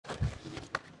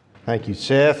Thank you,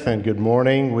 Seth, and good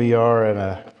morning. We are in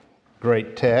a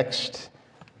great text,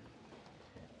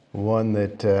 one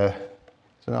that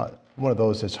it's not one of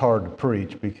those that's hard to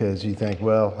preach because you think,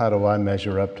 well, how do I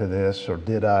measure up to this, or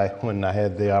did I when I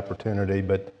had the opportunity?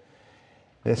 But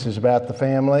this is about the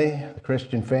family, the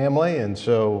Christian family, and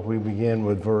so we begin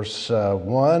with verse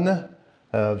 1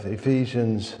 of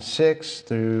Ephesians 6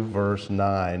 through verse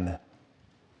 9.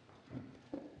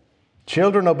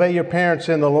 Children, obey your parents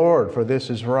in the Lord, for this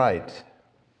is right.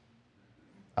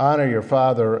 Honor your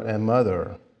father and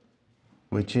mother,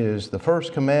 which is the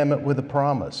first commandment with a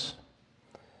promise,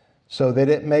 so that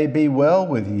it may be well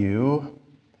with you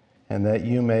and that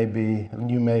you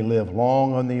may live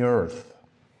long on the earth.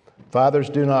 Fathers,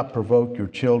 do not provoke your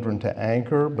children to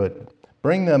anger, but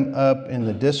bring them up in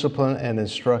the discipline and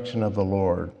instruction of the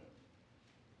Lord.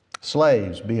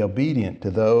 Slaves, be obedient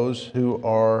to those who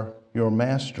are your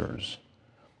masters,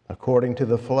 according to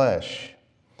the flesh,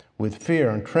 with fear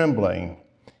and trembling,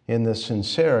 in the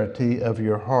sincerity of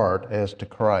your heart as to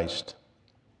Christ,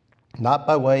 not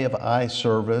by way of eye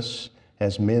service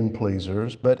as men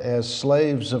pleasers, but as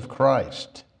slaves of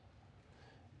Christ,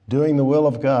 doing the will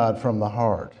of God from the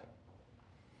heart.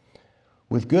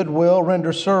 With good will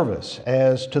render service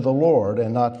as to the Lord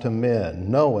and not to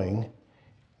men, knowing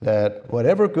that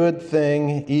whatever good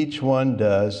thing each one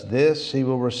does, this he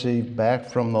will receive back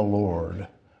from the Lord,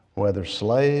 whether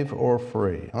slave or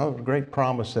free. Oh, what a great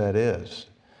promise that is.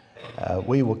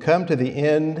 We will come to the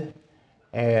end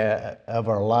of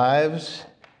our lives,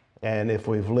 and if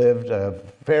we've lived a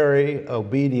very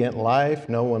obedient life,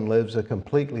 no one lives a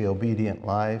completely obedient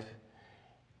life,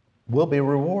 we'll be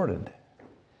rewarded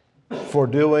for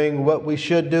doing what we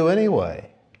should do anyway.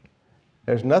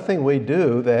 There's nothing we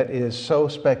do that is so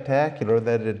spectacular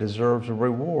that it deserves a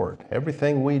reward.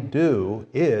 Everything we do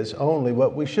is only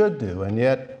what we should do, and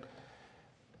yet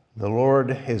the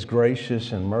Lord is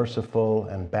gracious and merciful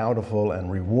and bountiful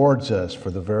and rewards us for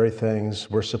the very things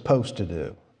we're supposed to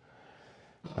do.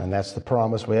 And that's the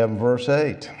promise we have in verse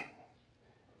 8.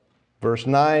 Verse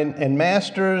 9, and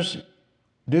masters,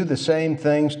 do the same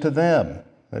things to them,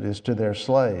 that is, to their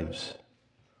slaves.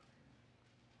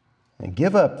 And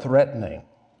give up threatening,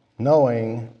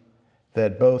 knowing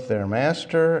that both their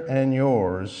master and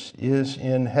yours is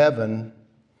in heaven,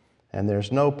 and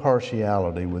there's no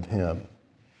partiality with him.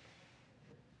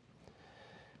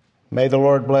 May the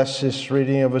Lord bless this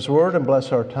reading of his word and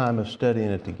bless our time of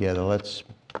studying it together. Let's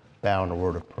bow in a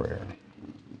word of prayer.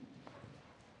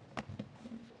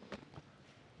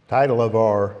 Title of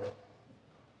our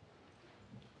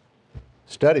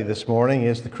study this morning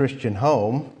is The Christian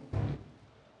Home.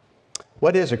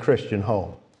 What is a Christian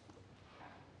home?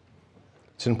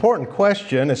 It's an important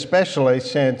question, especially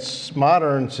since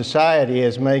modern society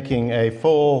is making a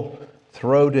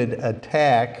full-throated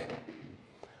attack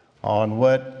on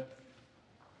what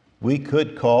we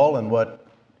could call, and what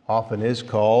often is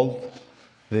called,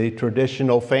 the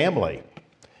traditional family.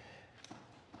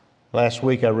 Last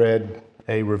week I read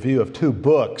a review of 2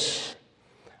 books,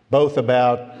 both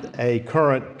about a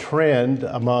current trend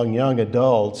among young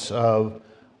adults of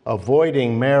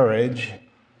avoiding marriage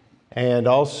and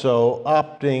also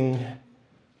opting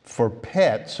for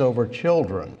pets over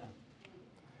children.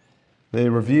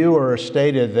 The reviewer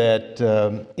stated that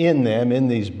in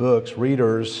these books,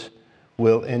 readers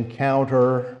will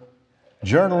encounter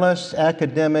journalists,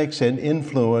 academics, and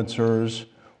influencers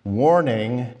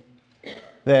warning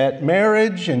that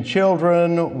marriage and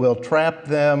children will trap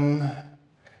them,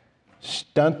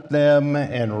 stunt them,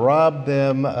 and rob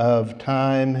them of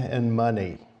time and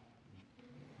money.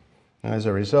 As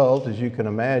a result, as you can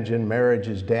imagine, marriage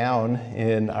is down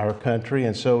in our country,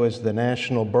 and so is the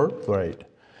national birth rate.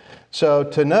 So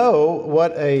to know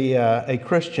what a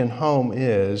Christian home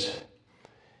is,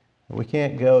 we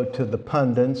can't go to the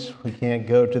pundits, we can't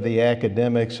go to the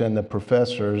academics and the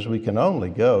professors. We can only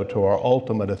go to our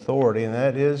ultimate authority, and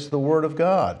that is the Word of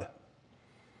God,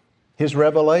 His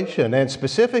revelation, and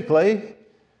specifically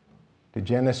to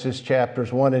Genesis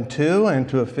chapters 1 and 2 and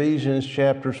to Ephesians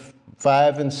chapters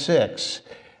 5 and 6.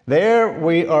 There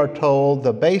we are told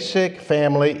the basic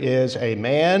family is a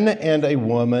man and a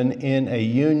woman in a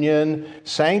union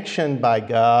sanctioned by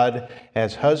God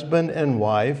as husband and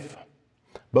wife,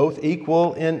 both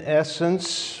equal in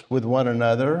essence with one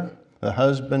another, the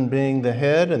husband being the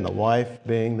head and the wife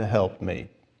being the helpmeet.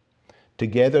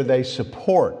 Together they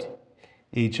support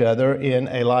each other in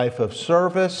a life of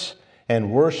service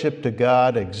and worship to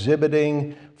God,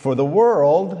 exhibiting for the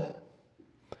world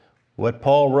what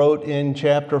Paul wrote in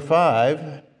chapter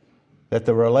 5, that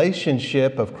the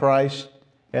relationship of Christ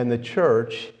and the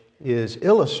church is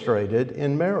illustrated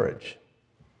in marriage.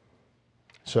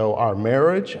 So our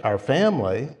marriage, our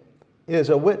family, is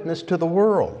a witness to the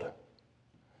world.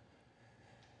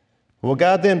 Well,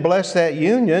 God then blessed that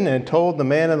union and told the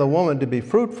man and the woman to be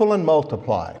fruitful and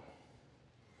multiply.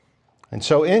 And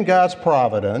so in God's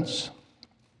providence,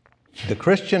 the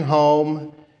Christian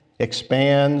home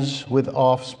expands with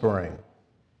offspring.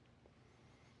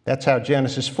 That's how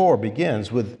Genesis 4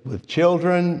 begins, with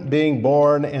children being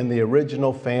born and the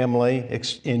original family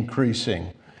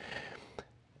increasing.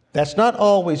 That's not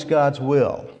always God's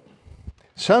will.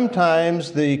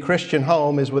 Sometimes the Christian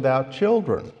home is without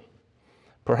children.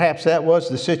 Perhaps that was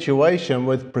the situation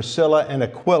with Priscilla and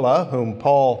Aquila, whom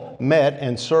Paul met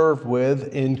and served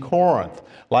with in Corinth.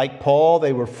 Like Paul,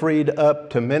 they were freed up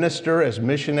to minister as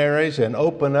missionaries and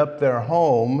open up their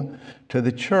home to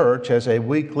the church as a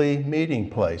weekly meeting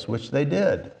place, which they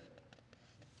did.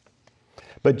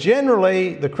 But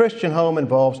generally, the Christian home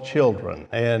involves children,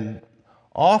 and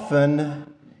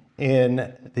often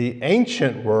in the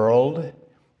ancient world,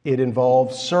 it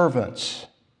involved servants.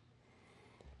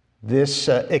 This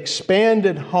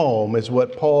expanded home is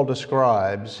what Paul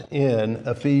describes in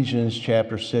Ephesians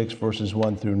chapter 6, verses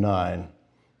 1 through 9.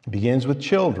 It begins with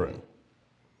children.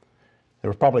 There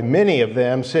were probably many of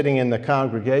them sitting in the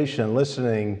congregation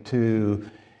listening to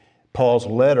Paul's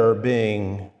letter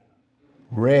being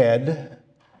read.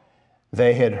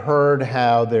 They had heard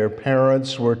how their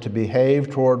parents were to behave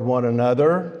toward one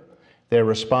another, their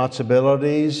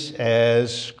responsibilities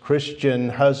as Christian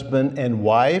husband and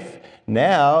wife.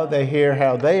 Now they hear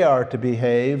how they are to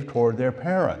behave toward their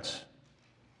parents.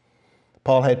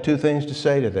 Paul had two things to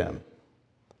say to them.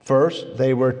 First,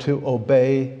 they were to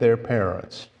obey their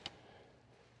parents.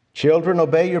 Children,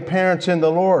 obey your parents in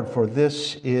the Lord, for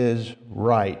this is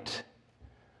right.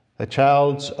 A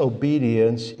child's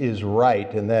obedience is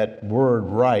right, and that word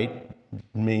right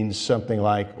means something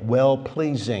like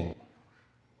well-pleasing.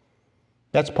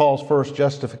 That's Paul's first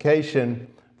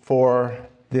justification for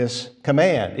this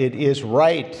command. It is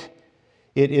right.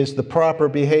 It is the proper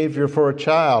behavior for a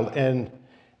child. And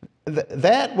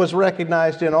that was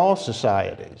recognized in all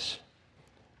societies.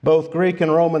 Both Greek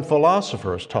and Roman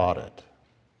philosophers taught it.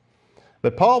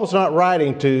 But Paul was not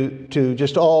writing to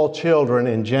just all children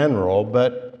in general,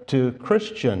 but to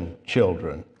Christian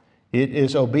children. It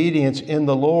is obedience in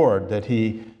the Lord that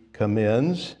he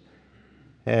commends.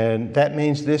 And that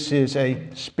means this is a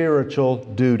spiritual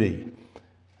duty.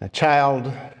 A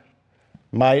child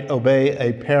might obey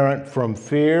a parent from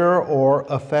fear or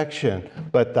affection,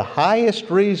 but the highest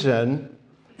reason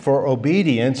for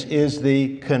obedience is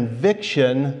the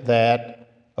conviction that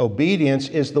obedience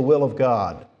is the will of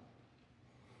God.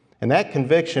 And that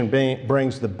conviction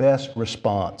brings the best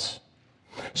response.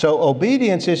 So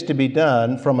obedience is to be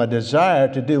done from a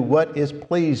desire to do what is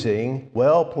pleasing,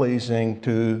 well-pleasing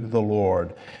to the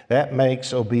Lord. That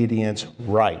makes obedience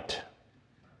right.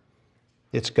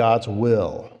 It's God's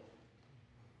will.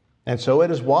 And so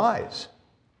it is wise.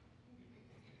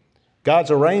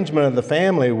 God's arrangement of the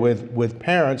family with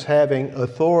parents having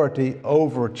authority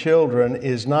over children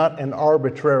is not an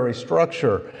arbitrary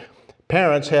structure.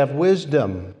 Parents have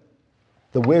wisdom,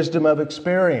 the wisdom of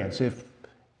experience,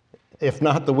 if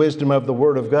not the wisdom of the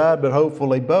Word of God, but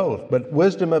hopefully both. But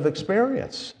wisdom of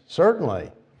experience,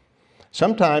 certainly.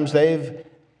 Sometimes they've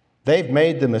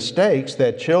made the mistakes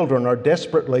that children are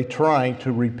desperately trying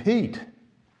to repeat.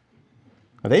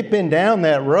 They've been down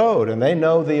that road and they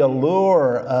know the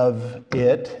allure of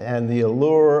it and the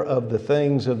allure of the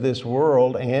things of this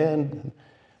world and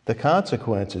the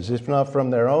consequences, if not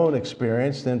from their own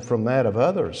experience, then from that of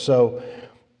others. So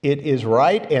it is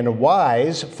right and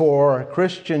wise for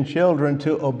Christian children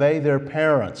to obey their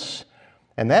parents.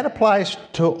 And that applies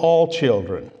to all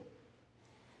children,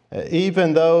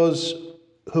 even those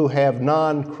who have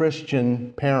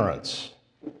non-Christian parents.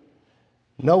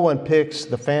 No one picks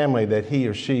the family that he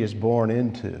or she is born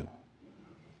into.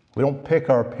 We don't pick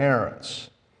our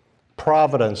parents.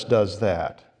 Providence does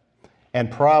that. And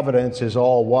providence is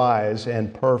all wise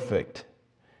and perfect.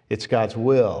 It's God's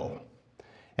will.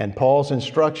 And Paul's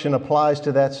instruction applies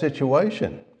to that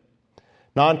situation.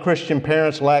 Non-Christian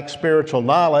parents lack spiritual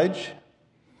knowledge,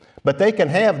 but they can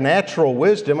have natural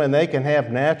wisdom and they can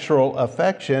have natural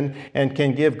affection and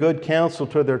can give good counsel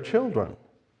to their children.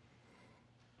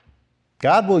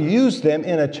 God will use them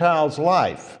in a child's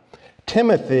life.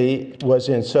 Timothy was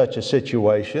in such a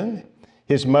situation.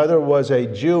 His mother was a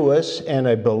Jewess and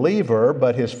a believer,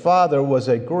 but his father was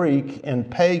a Greek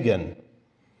and pagan.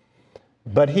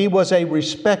 But he was a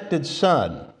respected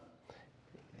son.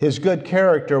 His good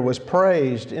character was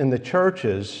praised in the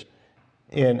churches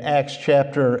in Acts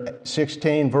chapter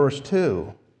 16, verse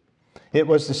 2. It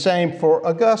was the same for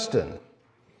Augustine.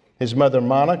 His mother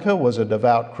Monica was a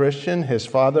devout Christian. His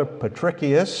father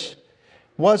Patricius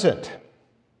wasn't.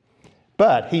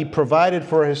 But he provided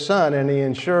for his son, and he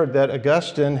ensured that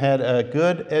Augustine had a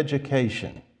good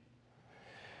education.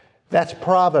 That's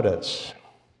providence.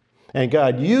 And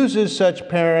God uses such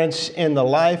parents in the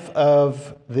life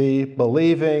of the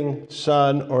believing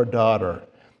son or daughter.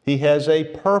 He has a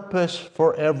purpose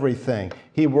for everything.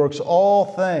 He works all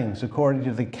things according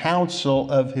to the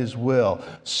counsel of his will.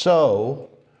 So,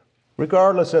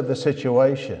 regardless of the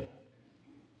situation,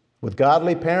 with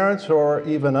godly parents or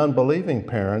even unbelieving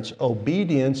parents,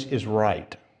 obedience is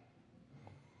right.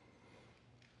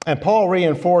 And Paul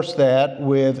reinforced that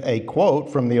with a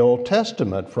quote from the Old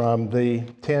Testament, from the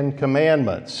Ten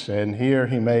Commandments. And here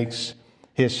he makes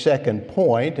his second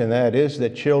point, and that is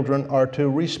that children are to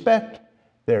respect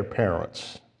their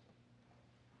parents.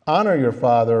 Honor your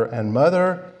father and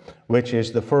mother, which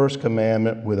is the first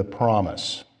commandment with a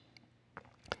promise.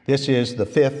 This is the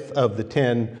fifth of the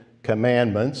 10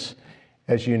 commandments.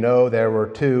 As you know, there were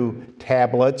 2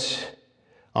 tablets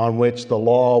on which the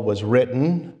law was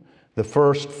written. The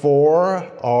first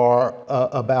 4 are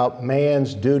about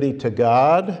man's duty to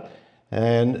God,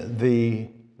 and the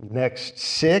next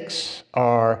 6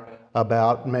 are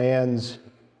about man's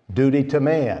duty to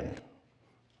man,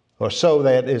 or so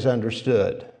that is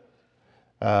understood.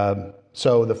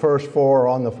 So the first 4 are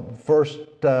on the first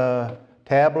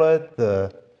tablet,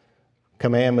 the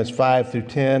commandments 5 through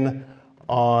 10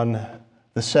 on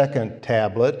the second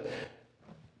tablet,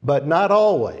 but not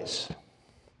always.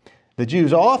 The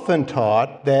Jews often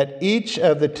taught that each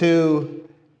of the 2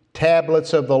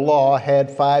 tablets of the law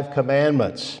had 5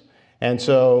 commandments. And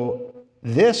so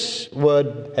this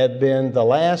would have been the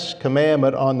last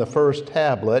commandment on the first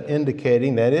tablet,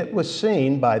 indicating that it was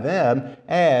seen by them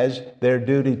as their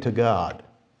duty to God.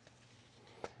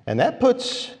 And that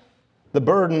puts the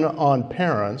burden on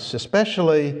parents,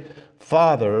 especially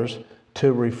fathers,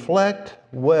 to reflect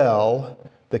well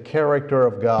the character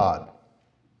of God,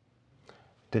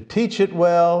 to teach it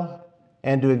well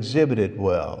and to exhibit it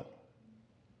well.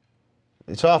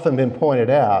 It's often been pointed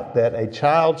out that a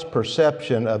child's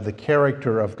perception of the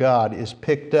character of God is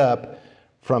picked up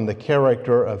from the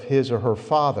character of his or her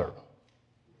father.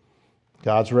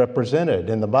 God's represented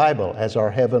in the Bible as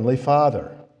our Heavenly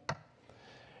Father.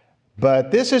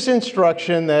 But this is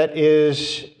instruction that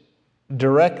is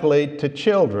directly to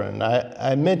children.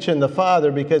 I mention the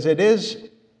father because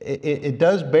it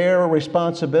does bear a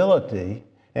responsibility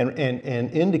and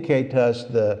indicate to us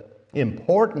the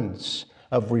importance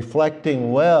of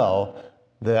reflecting well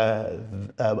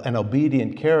an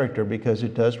obedient character, because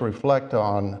it does reflect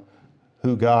on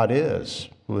who God is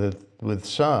with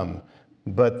some.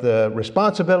 But the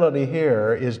responsibility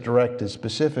here is directed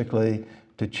specifically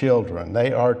to children.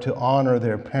 They are to honor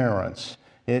their parents.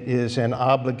 It is an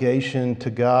obligation to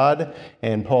God,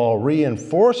 and Paul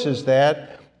reinforces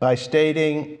that by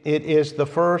stating it is the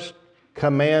first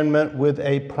commandment with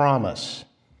a promise.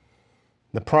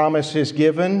 The promise is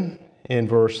given in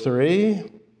verse 3,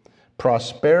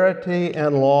 prosperity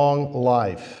and long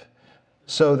life,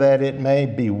 so that it may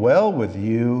be well with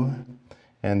you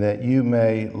and that you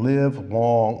may live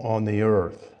long on the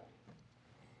earth.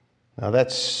 Now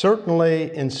that's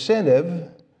certainly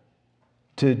incentive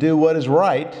to do what is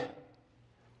right.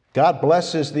 God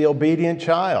blesses the obedient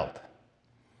child.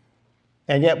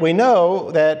 And yet we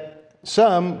know that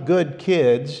some good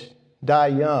kids die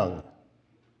young.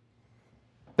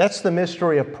 That's the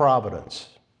mystery of providence,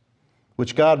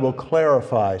 which God will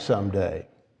clarify someday.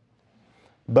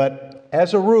 But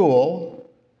as a rule,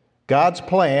 God's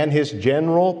plan, His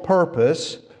general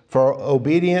purpose for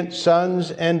obedient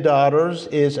sons and daughters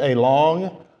is a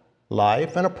long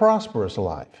life and a prosperous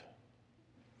life.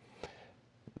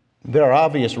 There are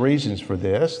obvious reasons for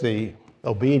this. The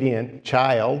obedient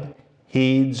child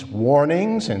heeds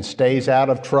warnings and stays out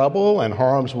of trouble and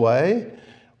harm's way,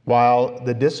 while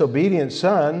the disobedient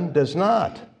son does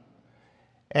not.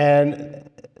 And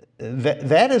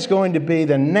that is going to be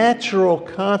the natural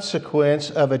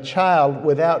consequence of a child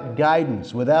without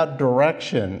guidance, without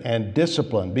direction and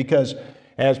discipline. Because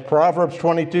as Proverbs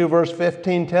 22 verse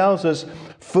 15 tells us,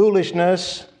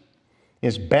 foolishness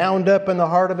is bound up in the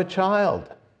heart of a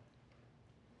child.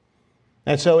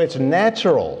 And so it's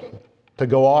natural to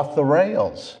go off the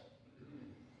rails.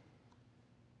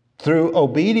 Through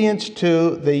obedience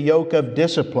to the yoke of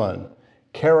discipline,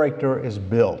 character is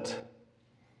built.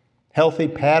 Healthy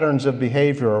patterns of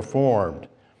behavior are formed,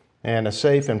 and a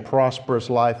safe and prosperous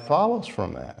life follows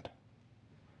from that.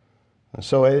 And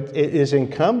so it is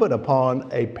incumbent upon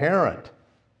a parent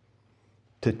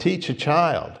to teach a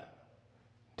child,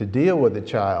 to deal with a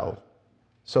child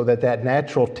so that that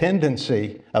natural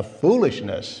tendency of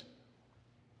foolishness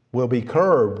will be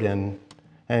curbed and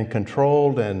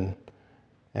controlled,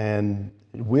 and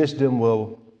wisdom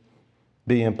will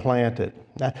be implanted.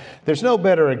 Now, there's no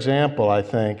better example, I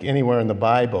think, anywhere in the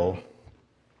Bible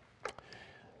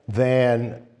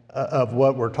than of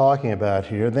what we're talking about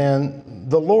here than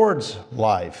the Lord's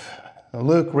life.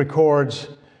 Luke records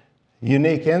a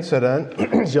unique incident.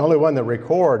 He's the only one that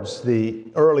records the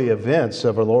early events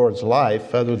of our Lord's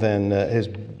life other than his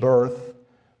birth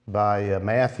by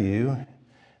Matthew.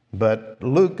 But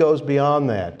Luke goes beyond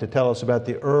that to tell us about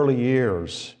the early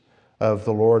years of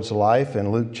the Lord's life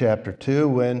in Luke chapter 2,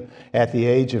 when at the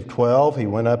age of 12 he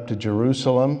went up to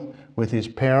Jerusalem with his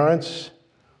parents.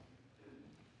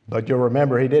 But you'll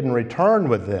remember he didn't return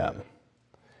with them.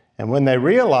 And when they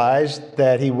realized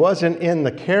that he wasn't in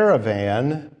the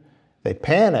caravan, they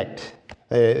panicked.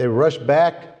 They rushed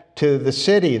back to the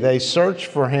city. They searched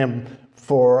for him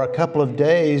for a couple of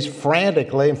days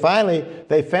frantically, and finally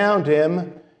they found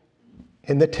him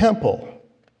in the temple,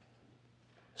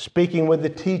 speaking with the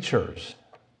teachers.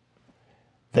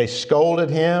 They scolded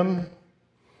him,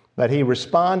 but he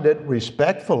responded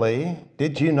respectfully,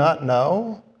 "Did you not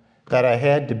know that I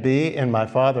had to be in my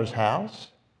Father's house?"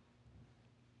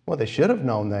 Well, they should have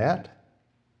known that.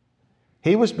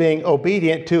 He was being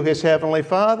obedient to his heavenly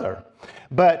Father.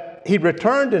 But he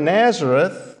returned to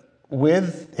Nazareth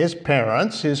with his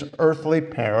parents, his earthly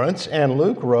parents, and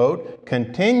Luke wrote,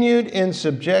 continued in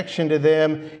subjection to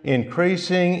them,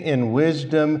 increasing in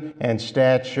wisdom and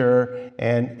stature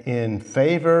and in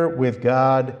favor with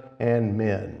God and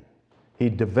men. He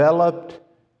developed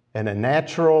in a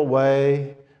natural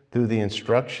way through the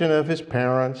instruction of his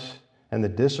parents and the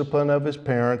discipline of his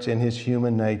parents in his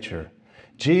human nature.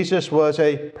 Jesus was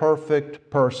a perfect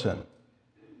person.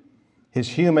 His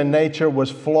human nature was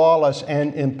flawless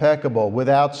and impeccable,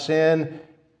 without sin,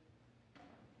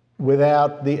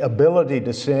 without the ability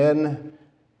to sin.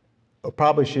 I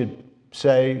probably should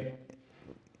say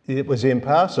it was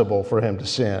impossible for him to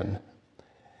sin.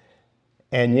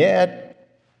 And yet,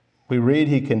 we read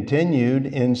he continued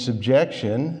in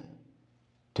subjection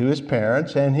to his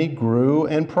parents, and he grew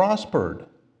and prospered.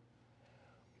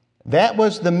 That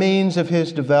was the means of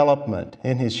his development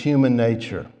in his human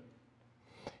nature.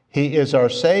 He is our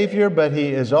Savior, but he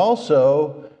is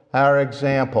also our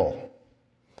example.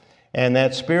 And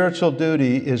that spiritual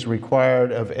duty is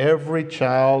required of every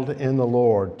child in the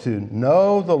Lord, to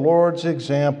know the Lord's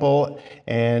example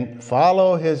and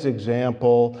follow his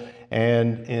example,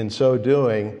 and in so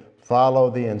doing, follow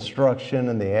the instruction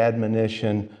and the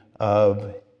admonition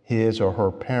of his or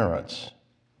her parents.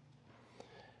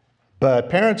 But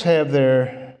parents have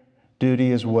their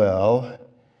duty as well,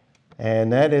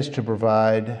 and that is to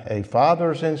provide a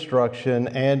father's instruction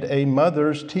and a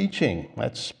mother's teaching.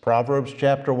 That's Proverbs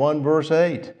chapter 1, verse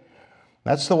 8.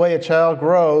 That's the way a child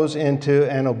grows into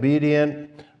an obedient,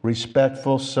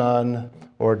 respectful son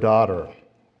or daughter.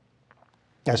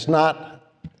 That's not,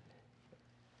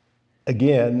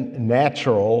 again,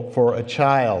 natural for a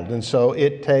child. And so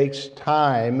it takes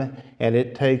time and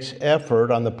it takes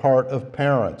effort on the part of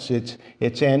parents.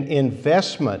 It's an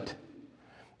investment.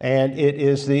 And it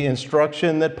is the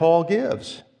instruction that Paul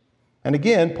gives. And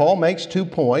again, Paul makes 2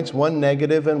 points, one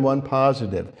negative and one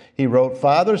positive. He wrote,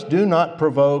 "Fathers, do not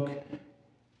provoke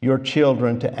your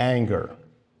children to anger."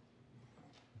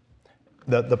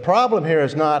 The problem here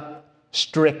is not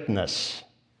strictness.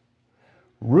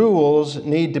 Rules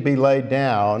need to be laid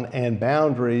down and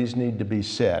boundaries need to be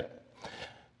set.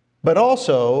 But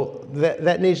also,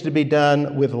 that needs to be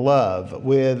done with love,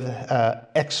 with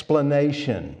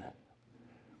explanation,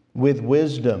 with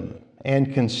wisdom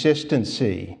and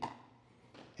consistency.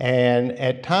 And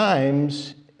at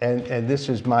times, and this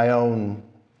is my own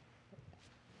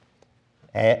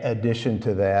addition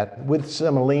to that, with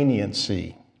some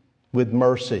leniency, with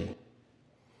mercy.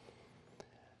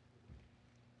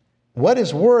 What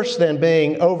is worse than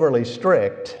being overly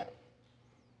strict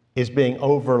is being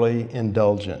overly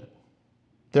indulgent.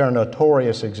 There are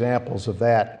notorious examples of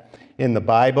that in the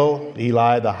Bible.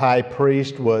 Eli, the high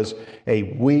priest, was a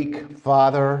weak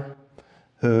father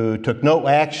who took no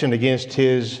action against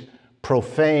his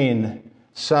profane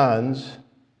sons,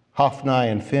 Hophni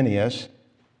and Phinehas.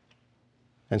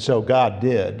 And so God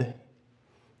did.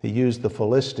 He used the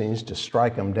Philistines to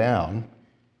strike them down.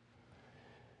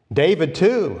 David,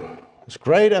 too, as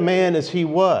great a man as he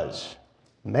was,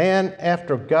 man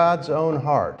after God's own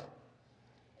heart,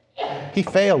 he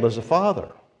failed as a father.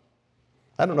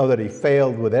 I don't know that he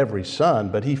failed with every son,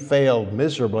 but he failed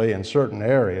miserably in certain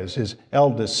areas. His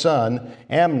eldest son,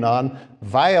 Amnon,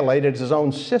 violated his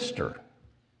own sister,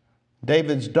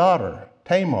 David's daughter,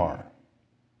 Tamar.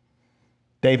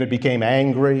 David became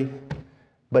angry,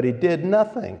 but he did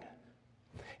nothing.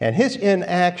 And his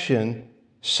inaction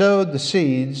sowed the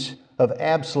seeds of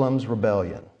Absalom's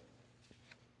rebellion.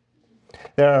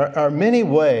 There are many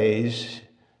ways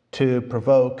to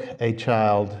provoke a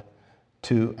child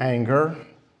to anger.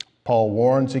 Paul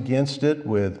warns against it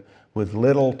with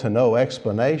little to no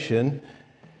explanation,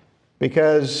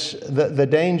 because the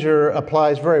danger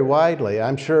applies very widely.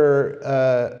 I'm sure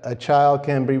a child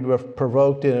can be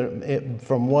provoked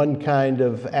from one kind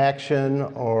of action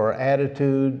or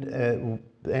attitude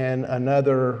and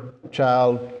another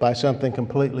child by something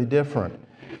completely different.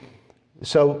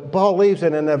 So Paul leaves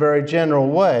it in a very general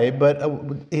way, but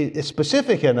it's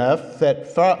specific enough that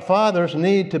fathers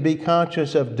need to be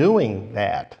conscious of doing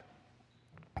that.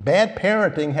 Bad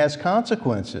parenting has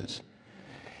consequences.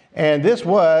 And this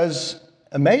was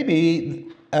maybe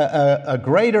a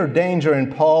greater danger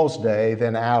in Paul's day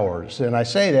than ours. And I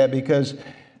say that because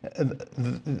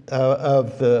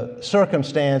of the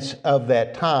circumstance of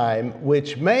that time,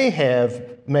 which may have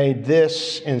made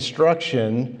this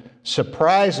instruction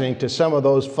surprising to some of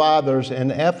those fathers in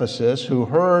Ephesus who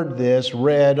heard this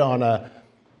read on a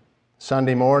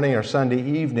Sunday morning or Sunday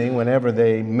evening whenever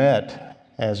they met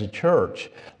as a church.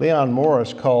 Leon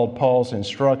Morris called Paul's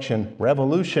instruction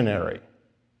revolutionary.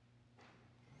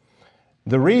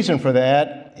 The reason for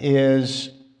that is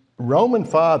Roman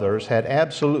fathers had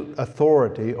absolute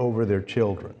authority over their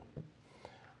children.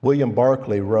 William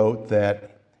Barclay wrote that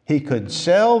he could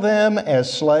sell them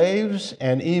as slaves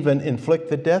and even inflict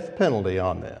the death penalty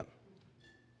on them.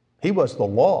 He was the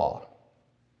law.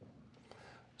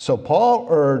 So Paul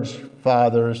urged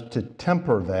fathers to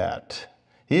temper that.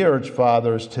 He urged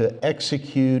fathers to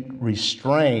execute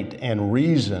restraint and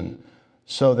reason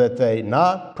so that they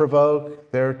not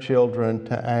provoke their children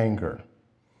to anger.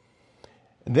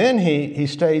 Then he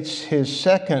states his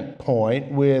second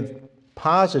point with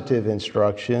positive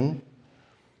instruction,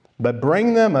 but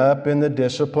bring them up in the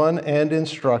discipline and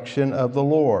instruction of the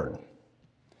Lord.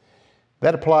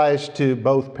 That applies to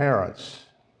both parents.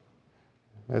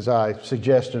 As I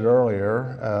suggested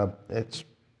earlier, it's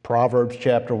Proverbs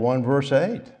chapter 1, verse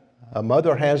 8. A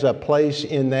mother has a place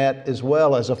in that as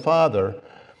well as a father.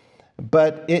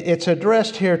 But it's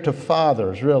addressed here to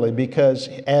fathers, really, because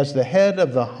as the head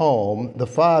of the home, the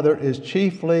father is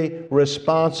chiefly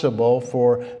responsible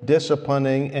for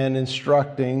disciplining and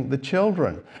instructing the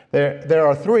children. There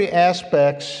are three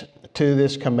aspects to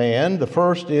this command. The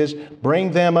first is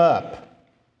bring them up.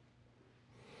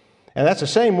 And that's the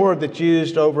same word that's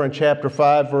used over in chapter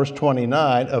 5, verse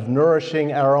 29, of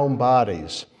nourishing our own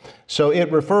bodies. So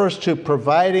it refers to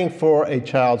providing for a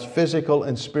child's physical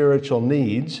and spiritual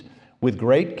needs with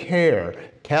great care.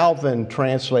 Calvin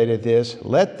translated this,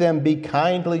 let them be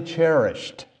kindly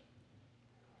cherished.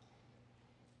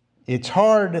 It's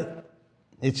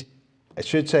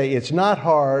not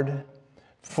hard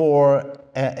for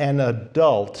an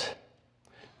adult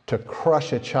to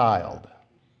crush a child,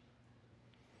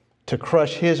 to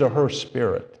crush his or her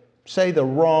spirit. Say the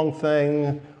wrong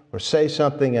thing or say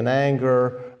something in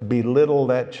anger, belittle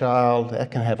that child.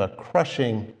 That can have a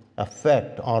crushing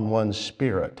effect on one's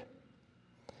spirit.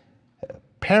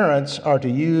 Parents are to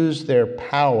use their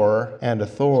power and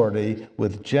authority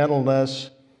with gentleness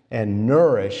and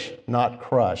nourish, not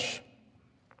crush.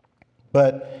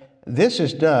 But this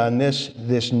is done,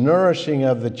 this nourishing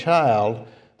of the child,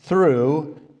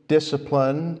 through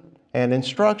discipline and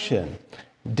instruction.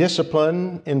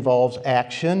 Discipline involves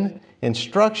action.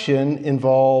 Instruction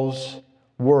involves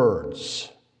words.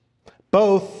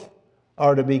 Both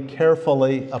are to be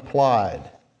carefully applied.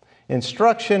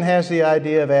 Instruction has the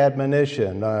idea of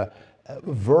admonition,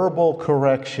 verbal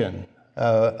correction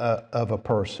of a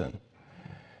person.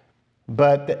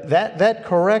 But that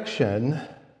correction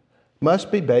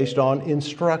must be based on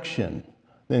instruction,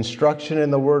 the instruction in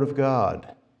the Word of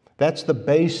God. That's the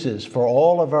basis for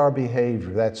all of our behavior.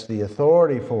 That's the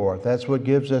authority for it. That's what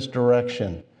gives us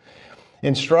direction.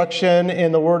 Instruction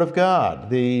in the Word of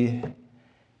God, in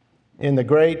the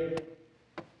great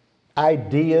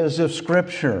ideas of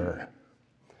Scripture.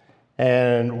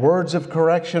 And words of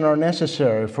correction are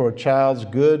necessary for a child's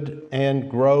good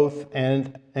and growth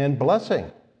and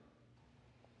blessing.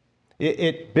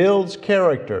 It builds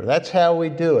character. That's how we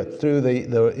do it, through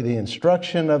the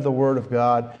instruction of the Word of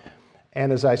God.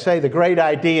 And as I say, the great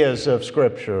ideas of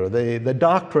Scripture, the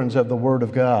doctrines of the Word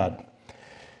of God.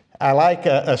 I like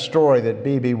a story that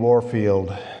B.B.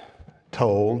 Warfield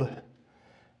told,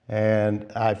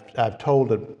 and I've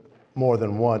told it more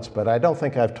than once, but I don't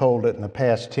think I've told it in the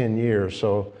past 10 years.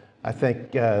 So I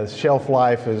think shelf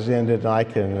life has ended, and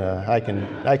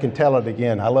I can tell it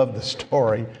again. I love the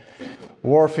story.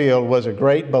 Warfield was a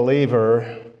great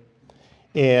believer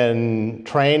in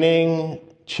training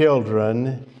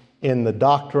children in the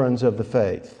doctrines of the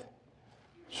faith.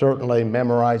 Certainly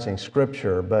memorizing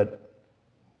Scripture, but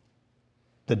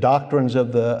the doctrines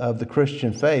of the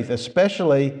Christian faith,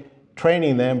 especially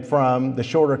training them from the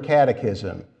Shorter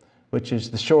Catechism, which is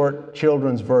the short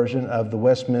children's version of the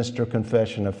Westminster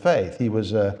Confession of Faith. He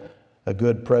was a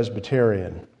good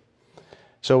Presbyterian.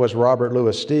 So was Robert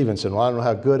Louis Stevenson. Well, I don't know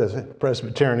how good a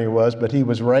Presbyterian he was, but he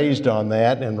was raised on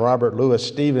that. And Robert Louis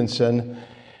Stevenson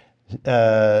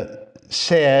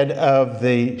said of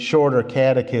the Shorter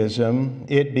Catechism,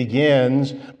 it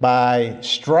begins by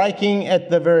striking at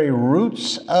the very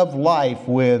roots of life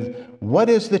with, "What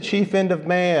is the chief end of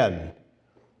man?"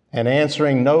 and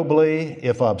answering nobly,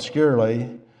 if obscurely,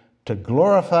 "To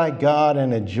glorify God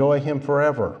and enjoy Him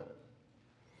forever."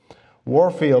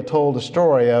 Warfield told a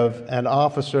story of an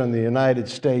officer in the United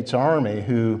States Army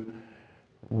who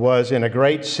was in a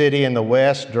great city in the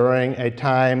West during a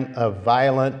time of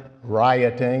violent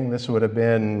rioting. This would have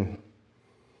been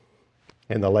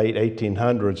in the late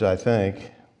 1800s, I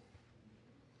think.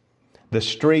 The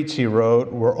streets, he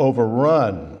wrote, were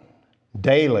overrun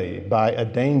daily by a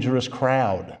dangerous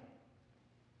crowd.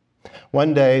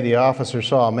 One day, the officer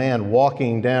saw a man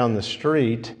walking down the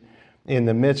street in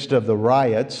the midst of the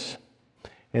riots,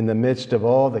 in the midst of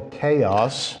all the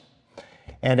chaos.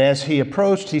 And as he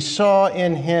approached, he saw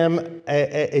in him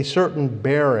a certain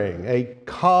bearing, a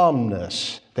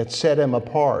calmness that set him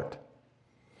apart.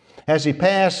 As he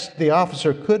passed, the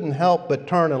officer couldn't help but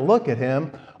turn and look at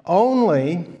him,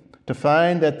 only to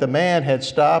find that the man had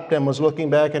stopped and was looking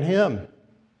back at him.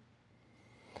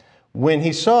 When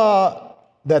he saw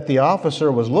that the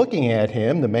officer was looking at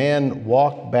him, the man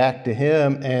walked back to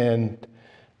him and,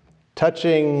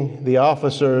 touching the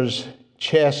officer's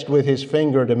chest with his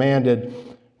finger, demanded,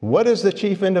 "What is the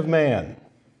chief end of man?"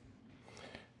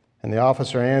 And the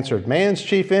officer answered, "Man's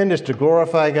chief end is to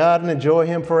glorify God and enjoy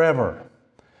Him forever."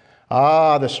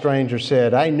 "Ah," the stranger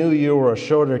said, "I knew you were a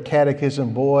Shorter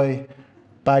Catechism boy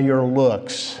by your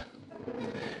looks."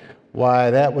 "Why,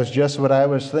 that was just what I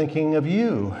was thinking of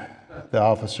you," the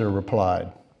officer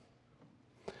replied.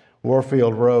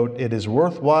 Warfield wrote, "It is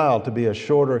worthwhile to be a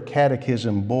Shorter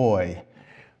Catechism boy.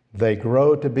 They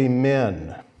grow to be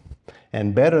men.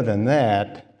 And better than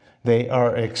that, they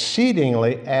are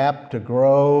exceedingly apt to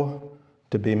grow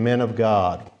to be men of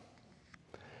God."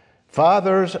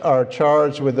 Fathers are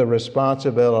charged with the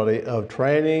responsibility of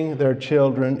training their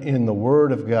children in the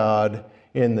Word of God,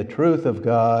 in the truth of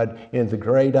God, in the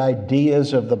great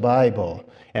ideas of the Bible.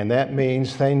 And that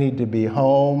means they need to be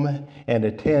home and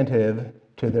attentive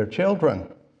to their children.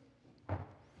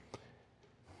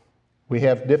 We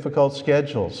have difficult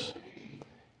schedules,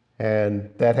 and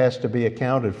that has to be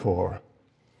accounted for.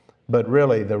 But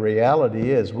really, the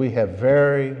reality is we have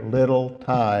very little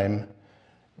time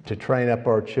to train up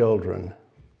our children.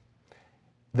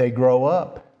 They grow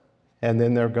up, and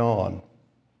then they're gone.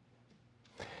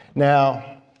 Now,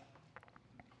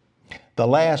 the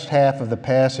last half of the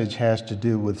passage has to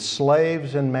do with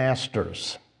slaves and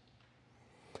masters.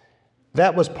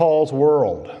 That was Paul's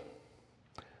world,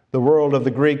 the world of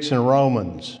the Greeks and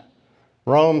Romans.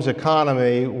 Rome's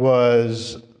economy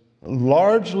was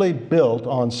largely built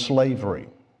on slavery.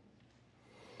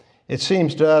 It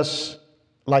seems to us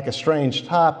like a strange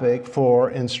topic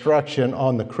for instruction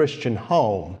on the Christian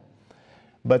home.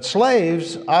 But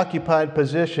slaves occupied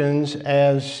positions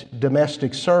as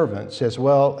domestic servants, as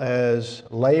well as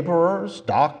laborers,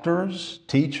 doctors,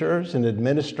 teachers, and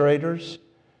administrators.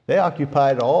 They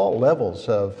occupied all levels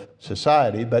of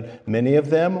society, but many of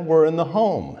them were in the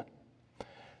home.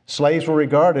 Slaves were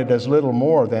regarded as little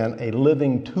more than a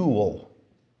living tool.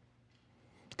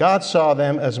 God saw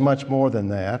them as much more than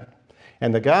that,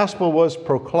 and the gospel was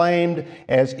proclaimed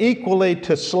as equally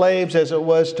to slaves as it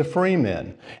was to free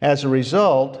men. As a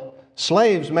result,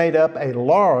 slaves made up a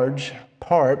large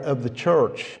part of the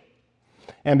church.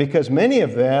 And because many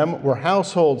of them were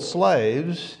household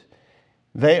slaves,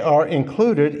 they are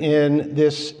included in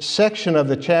this section of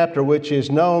the chapter, which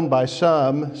is known by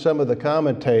some of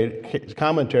the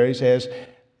commentaries as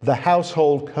the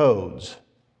household codes.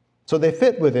 So they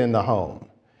fit within the home.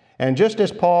 And just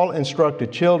as Paul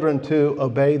instructed children to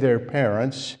obey their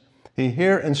parents, he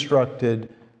here instructed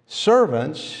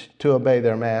servants to obey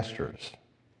their masters.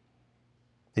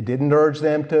 He didn't urge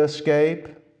them to escape.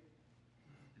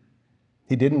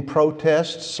 He didn't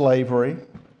protest slavery.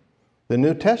 The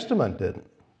New Testament didn't.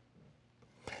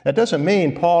 That doesn't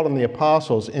mean Paul and the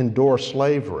apostles endorsed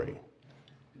slavery.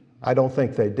 I don't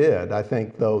think they did. I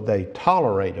think, though, they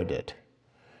tolerated it.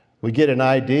 We get an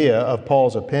idea of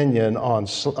Paul's opinion on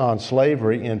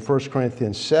slavery in 1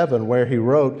 Corinthians 7, where he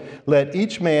wrote, "Let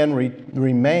each man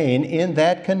remain in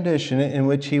that condition in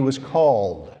which he was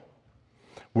called.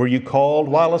 Were you called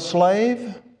while a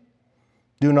slave?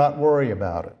 Do not worry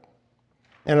about it."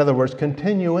 In other words,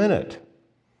 continue in it.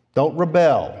 Don't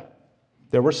rebel.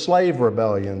 There were slave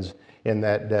rebellions in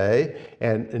that day,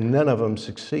 and none of them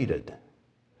succeeded.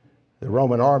 The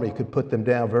Roman army could put them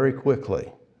down very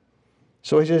quickly.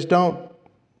 So he says, don't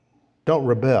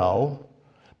rebel.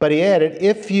 But he added,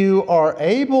 if you are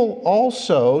able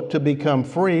also to become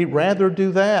free, rather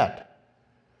do that.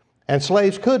 And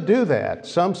slaves could do that.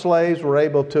 Some slaves were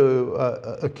able to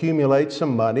accumulate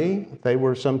some money. They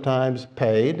were sometimes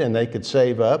paid, and they could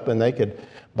save up, and they could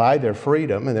buy their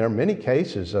freedom. And there are many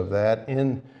cases of that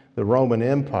in the Roman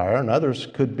Empire, and others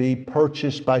could be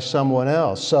purchased by someone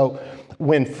else. So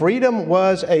when freedom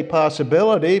was a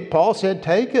possibility, Paul said,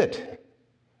 take it.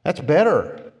 That's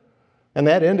better. And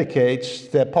that indicates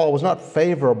that Paul was not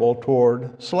favorable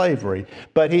toward slavery.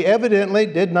 But he evidently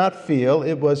did not feel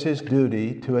it was his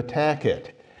duty to attack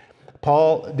it.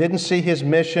 Paul didn't see his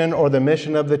mission or the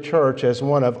mission of the church as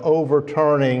one of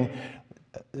overturning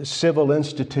civil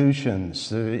institutions,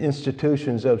 the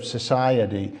institutions of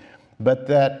society. But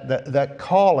that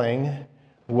calling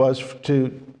was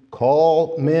to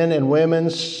call men and women,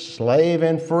 slave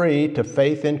and free, to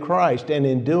faith in Christ. And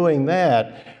in doing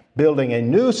that, building a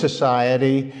new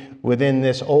society within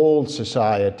this old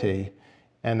society,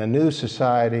 and a new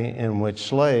society in which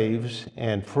slaves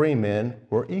and free men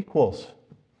were equals.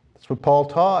 That's what Paul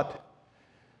taught.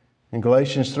 In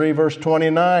Galatians 3, verse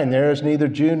 29, there is neither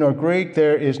Jew nor Greek,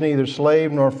 there is neither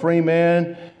slave nor free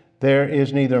man, there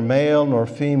is neither male nor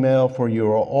female, for you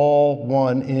are all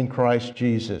one in Christ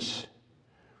Jesus.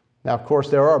 Now, of course,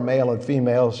 there are male and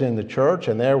females in the church,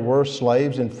 and there were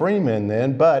slaves and free men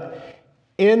then, but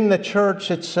in the church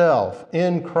itself,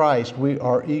 in Christ, we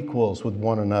are equals with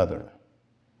one another.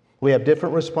 We have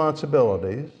different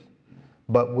responsibilities,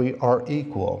 but we are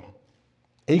equal.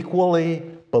 Equally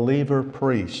believer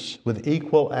priests with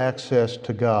equal access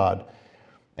to God,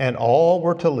 and all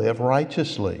were to live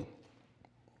righteously.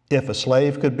 If a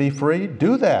slave could be freed,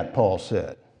 do that, Paul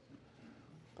said.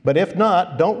 But if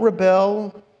not, don't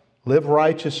rebel. Live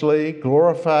righteously,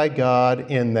 glorify God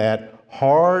in that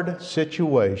hard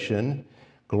situation,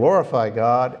 glorify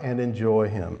God and enjoy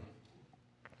Him.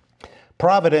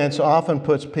 Providence often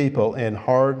puts people in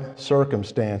hard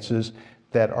circumstances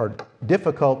that are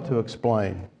difficult to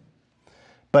explain.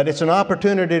 But it's an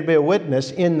opportunity to be a witness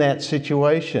in that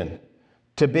situation,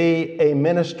 to be a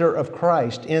minister of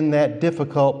Christ in that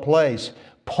difficult place.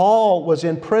 Paul was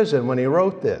in prison when he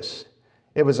wrote this.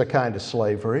 It was a kind of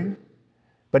slavery.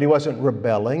 But he wasn't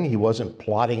rebelling. He wasn't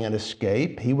plotting an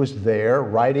escape. He was there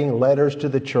writing letters to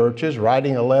the churches,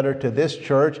 writing a letter to this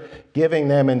church, giving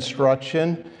them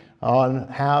instruction on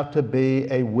how to be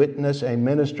a witness, a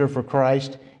minister for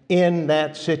Christ in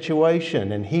that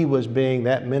situation. And he was being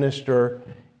that minister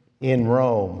in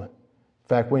Rome. In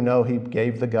fact, we know he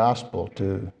gave the gospel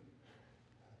to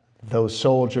those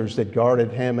soldiers that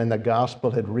guarded him, and the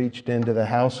gospel had reached into the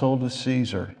household of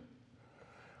Caesar.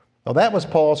 Well, that was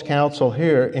Paul's counsel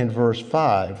here in verse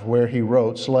 5, where he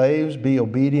wrote, "Slaves, be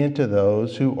obedient to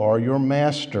those who are your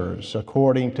masters,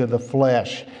 according to the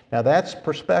flesh." Now that's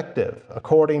perspective,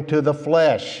 according to the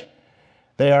flesh.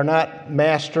 They are not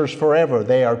masters forever.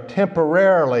 They are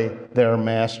temporarily their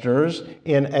masters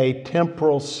in a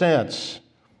temporal sense.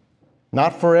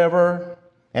 Not forever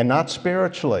and not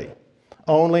spiritually,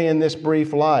 only in this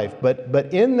brief life.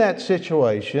 But in that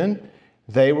situation,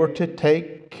 they were to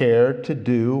take care to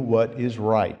do what is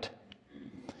right.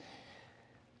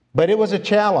 But it was a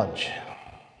challenge,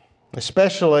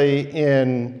 especially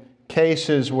in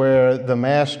cases where the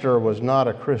master was not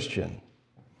a Christian.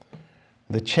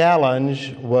 The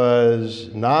challenge was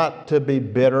not to be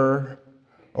bitter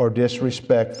or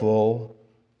disrespectful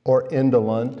or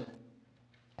indolent,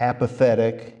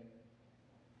 apathetic.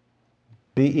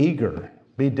 Be eager,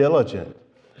 be diligent.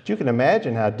 But you can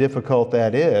imagine how difficult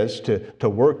that is to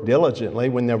work diligently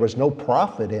when there was no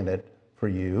profit in it for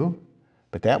you.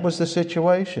 But that was the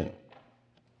situation.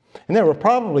 And there were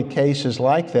probably cases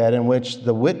like that in which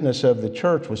the witness of the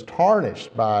church was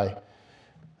tarnished by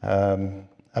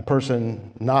a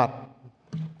person not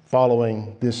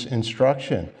following this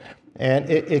instruction. And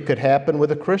it could happen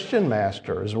with a Christian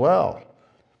master as well.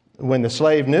 When the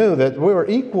slave knew that we were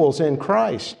equals in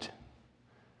Christ.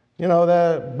 You know,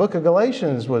 the book of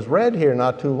Galatians was read here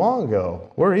not too long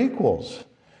ago. We're equals.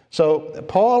 So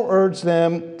Paul urged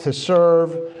them to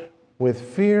serve with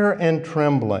fear and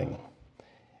trembling,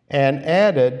 and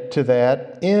added to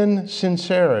that in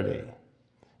sincerity.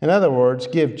 In other words,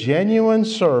 give genuine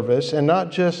service and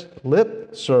not just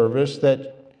lip service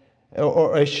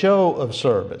or a show of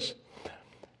service.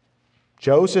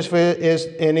 Joseph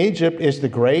in Egypt is the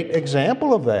great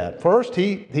example of that. First,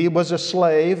 he was a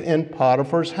slave in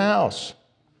Potiphar's house.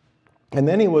 And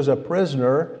then he was a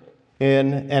prisoner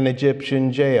in an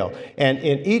Egyptian jail. And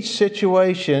in each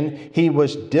situation, he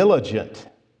was diligent.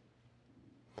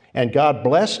 And God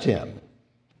blessed him.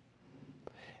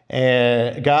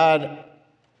 And God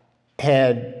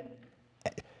had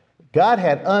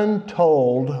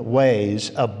untold ways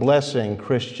of blessing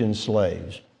Christian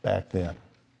slaves back then.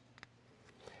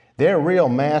 Their real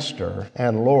master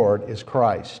and Lord is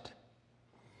Christ.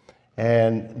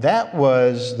 And that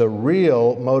was the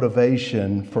real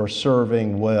motivation for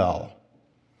serving well.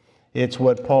 It's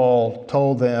what Paul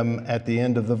told them at the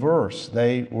end of the verse.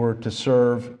 They were to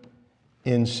serve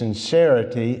in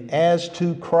sincerity as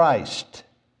to Christ.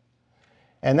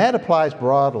 And that applies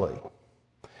broadly.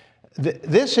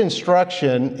 This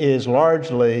instruction is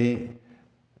largely,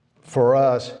 for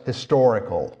us,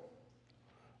 historical.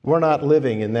 We're not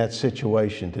living in that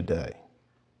situation today.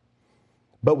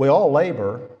 But we all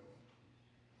labor.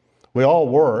 We all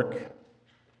work.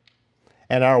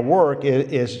 And our work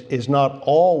is not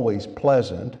always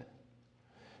pleasant.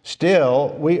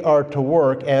 Still, we are to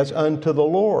work as unto the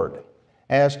Lord,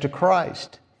 as to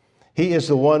Christ. He is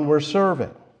the one we're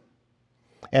serving.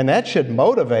 And that should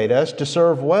motivate us to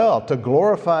serve well, to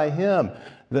glorify Him,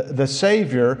 the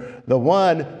Savior, the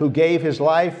one who gave His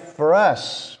life for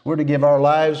us. We're to give our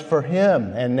lives for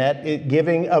Him, and that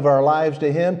giving of our lives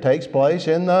to Him takes place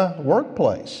in the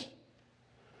workplace.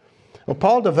 Well,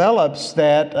 Paul develops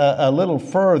that a little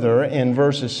further in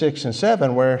verses 6 and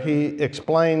 7, where he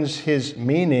explains his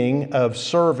meaning of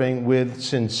serving with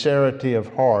sincerity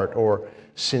of heart, or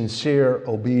sincere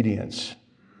obedience.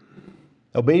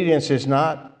 Obedience is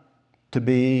not to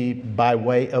be by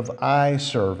way of eye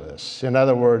service. In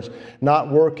other words, not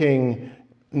working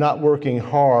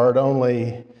hard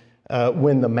only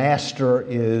when the master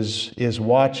is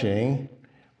watching.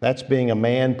 That's being a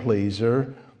man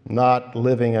pleaser, not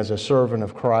living as a servant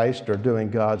of Christ or doing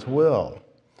God's will.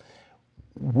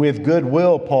 With good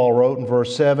will, Paul wrote in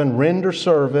verse 7, render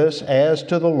service as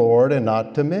to the Lord and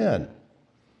not to men.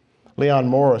 Leon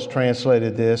Morris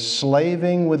translated this,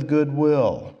 slaving with good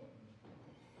will.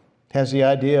 Has the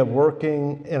idea of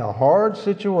working in a hard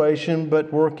situation,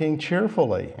 but working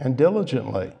cheerfully and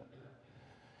diligently.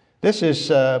 This is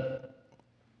 1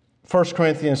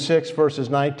 Corinthians 6, verses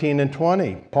 19 and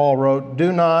 20. Paul wrote, Do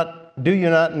you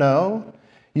not know?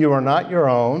 You are not your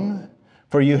own,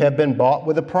 for you have been bought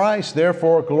with a price.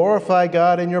 Therefore, glorify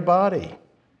God in your body.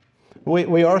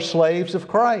 We are slaves of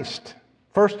Christ,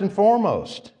 first and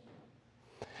foremost.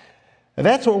 And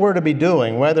that's what we're to be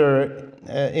doing, whether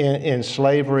in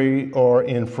slavery or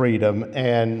in freedom,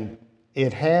 and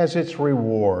it has its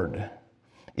reward.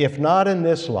 If not in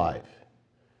this life,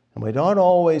 and we don't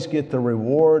always get the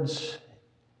rewards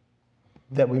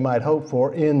that we might hope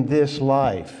for in this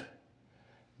life,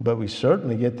 but we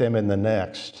certainly get them in the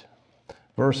next.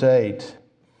 Verse 8,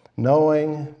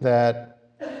 knowing that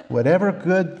whatever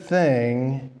good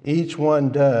thing each one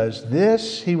does,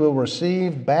 this he will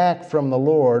receive back from the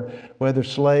Lord, whether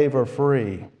slave or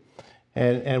free.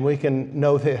 And we can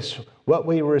know this. What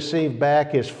we receive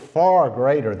back is far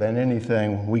greater than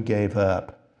anything we gave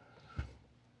up.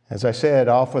 As I said,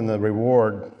 often the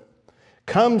reward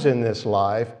comes in this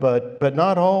life, but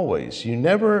not always. You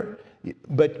never,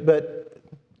 but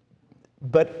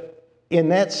in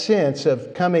that sense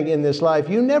of coming in this life,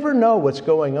 you never know what's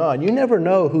going on. You never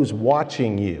know who's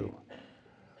watching you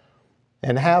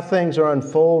and how things are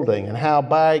unfolding, and how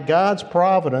by God's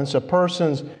providence, a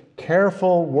person's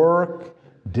careful work,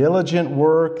 diligent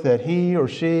work that he or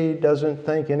she doesn't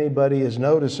think anybody is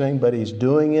noticing, but he's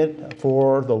doing it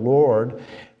for the Lord,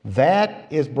 that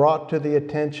is brought to the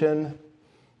attention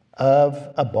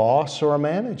of a boss or a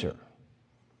manager.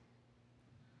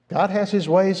 God has His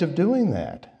ways of doing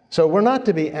that. So we're not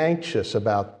to be anxious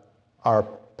about our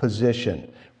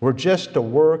position. We're just to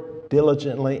work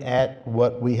diligently at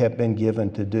what we have been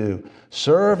given to do.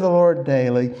 Serve the Lord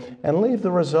daily and leave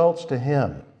the results to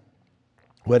Him.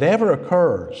 Whatever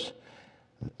occurs,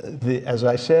 as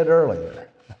I said earlier,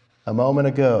 a moment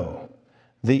ago,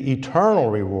 the eternal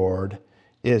reward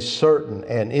is certain,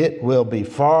 and it will be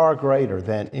far greater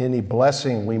than any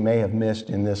blessing we may have missed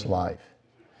in this life,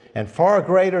 and far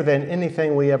greater than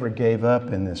anything we ever gave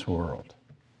up in this world.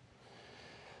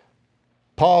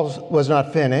 Paul was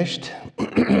not finished.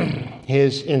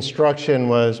 His instruction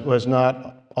was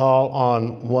not all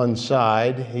on one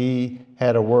side. He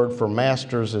had a word for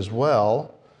masters as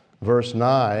well. Verse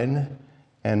 9,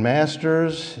 And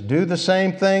masters, do the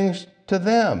same things to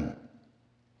them.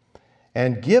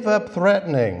 And give up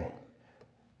threatening,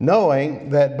 knowing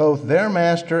that both their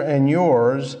master and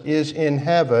yours is in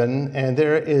heaven, and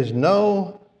there is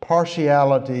no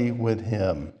partiality with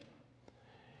him.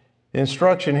 The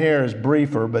instruction here is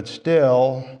briefer, but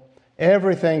still,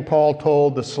 everything Paul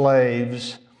told the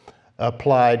slaves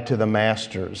applied to the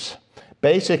masters.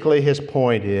 Basically, his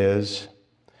point is,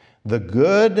 the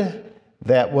good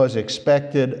that was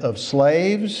expected of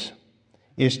slaves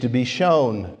is to be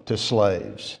shown to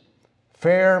slaves.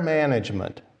 Fair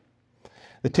management.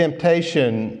 The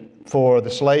temptation for the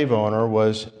slave owner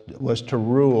was to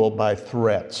rule by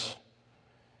threats.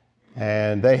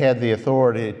 And they had the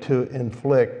authority to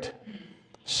inflict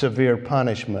severe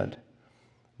punishment.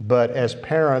 But as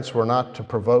parents were not to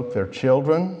provoke their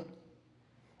children,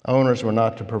 owners were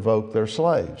not to provoke their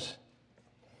slaves.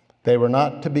 They were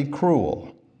not to be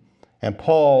cruel. And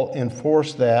Paul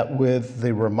enforced that with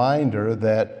the reminder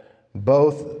that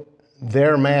both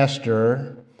their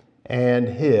master and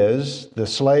his, the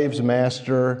slave's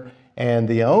master and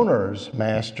the owner's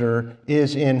master,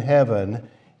 is in heaven,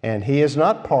 and he is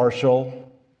not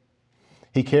partial.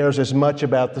 He cares as much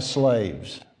about the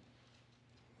slaves.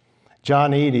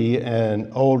 John Eadie,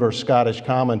 an older Scottish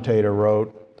commentator,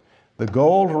 wrote, "The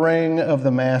gold ring of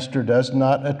the master does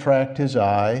not attract his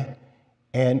eye,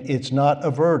 and it's not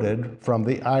averted from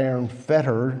the iron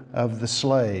fetter of the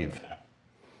slave."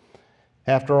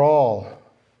 After all,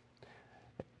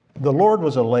 the Lord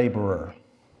was a laborer.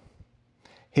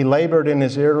 He labored in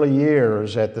his early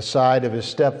years at the side of his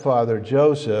stepfather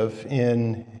Joseph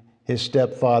in his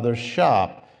stepfather's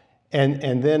shop,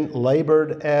 and then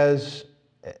labored as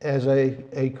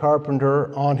a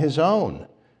carpenter on his own.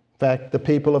 In fact, the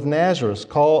people of Nazareth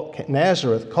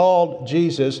called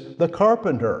Jesus the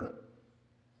carpenter.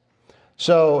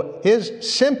 So his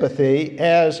sympathy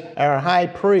as our high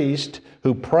priest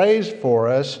who prays for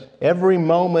us every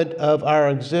moment of our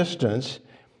existence,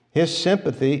 his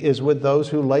sympathy is with those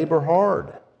who labor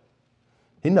hard.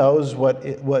 He knows what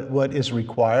is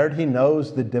required. He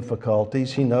knows the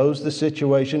difficulties. He knows the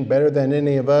situation better than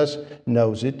any of us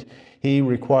knows it. He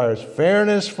requires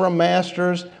fairness from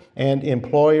masters and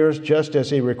employers, just as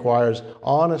he requires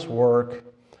honest work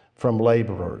from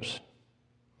laborers.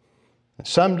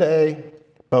 Someday,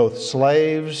 both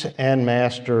slaves and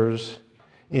masters,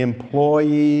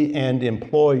 employee and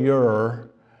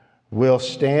employer, will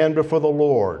stand before the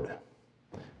Lord,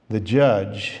 the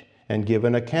judge, and give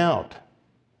an account.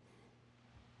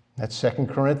 That's 2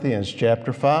 Corinthians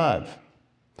chapter 5.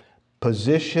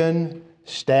 Position,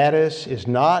 status is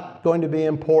not going to be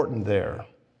important there.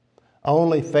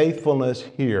 Only faithfulness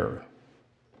here.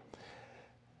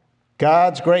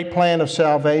 God's great plan of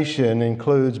salvation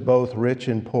includes both rich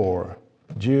and poor,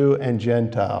 Jew and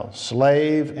Gentile,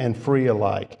 slave and free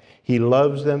alike. He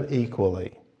loves them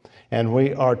equally, and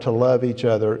we are to love each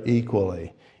other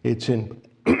equally. It's an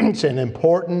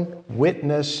important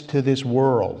witness to this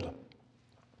world,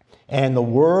 and the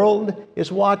world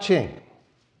is watching.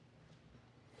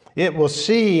 It will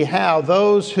see how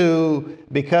those who,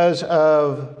 because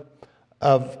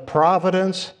of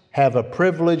providence, have a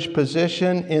privileged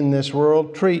position in this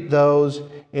world, treat those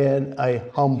in a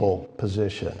humble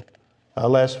position, a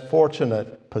less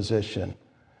fortunate position,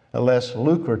 a less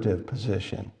lucrative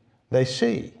position. They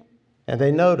see and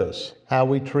they notice how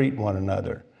we treat one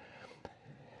another.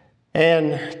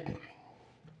 And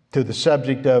to the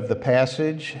subject of the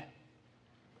passage,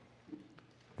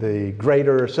 the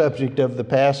greater subject of the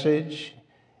passage,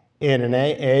 in an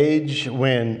age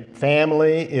when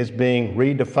family is being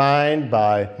redefined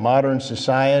by modern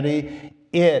society,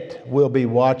 it will be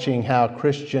watching how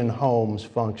Christian homes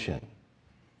function.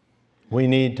 We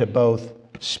need to both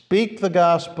speak the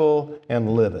gospel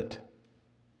and live it.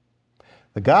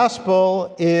 The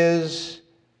gospel is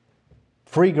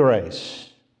free grace,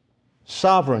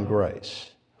 sovereign grace.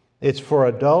 It's for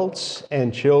adults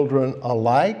and children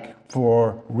alike,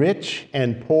 for rich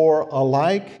and poor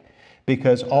alike,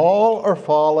 because all are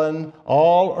fallen,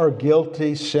 all are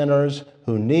guilty sinners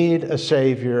who need a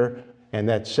Savior, and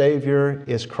that Savior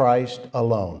is Christ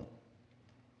alone.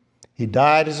 He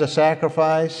died as a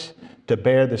sacrifice to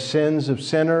bear the sins of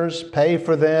sinners, pay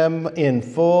for them in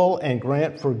full, and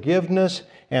grant forgiveness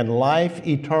and life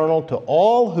eternal to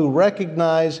all who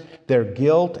recognize their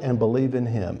guilt and believe in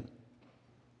Him.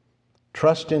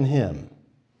 Trust in Him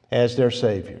as their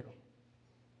Savior.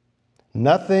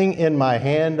 Nothing in my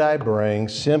hand I bring,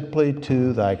 simply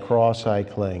to thy cross I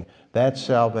cling. That's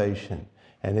salvation.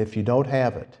 And if you don't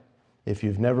have it, if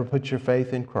you've never put your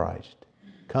faith in Christ,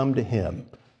 come to Him,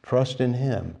 trust in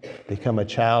Him, become a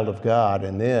child of God,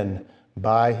 and then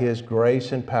by his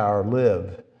grace and power,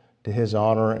 live to his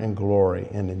honor and glory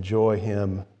and enjoy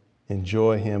him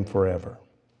forever.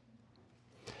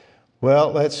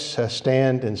 Well, let's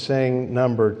stand and sing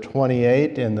number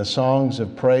 28 in the Songs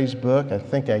of Praise book. I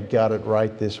think I got it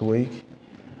right this week.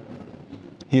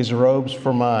 His Robes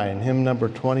for Mine, hymn number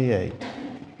 28.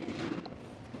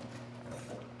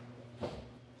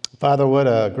 Father, what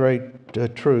a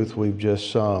great truth we've just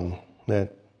sung,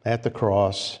 that at the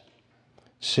cross,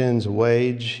 sin's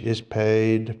wage is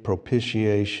paid,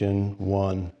 propitiation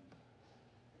won.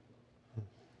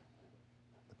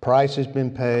 The price has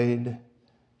been paid.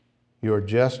 Your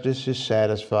justice is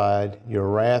satisfied. Your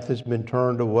wrath has been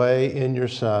turned away in your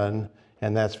Son,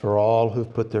 and that's for all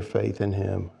who've put their faith in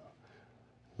him.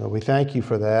 So we thank you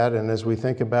for that, and as we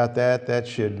think about that, that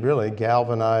should really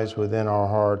galvanize within our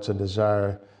hearts a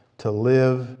desire to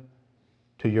live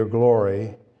to your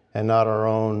glory and not our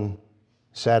own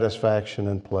satisfaction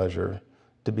and pleasure,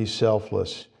 to be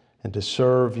selfless and to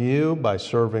serve you by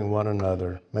serving one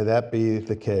another. May that be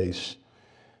the case.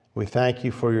 We thank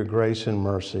you for your grace and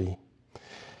mercy.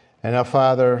 And now,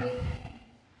 Father,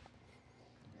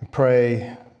 we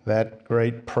pray that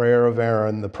great prayer of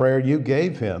Aaron, the prayer you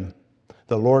gave him.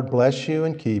 The Lord bless you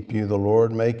and keep you. The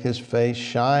Lord make his face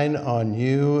shine on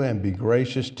you and be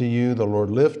gracious to you. The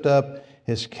Lord lift up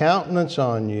his countenance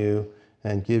on you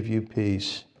and give you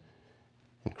peace.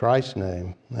 In Christ's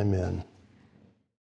name, amen.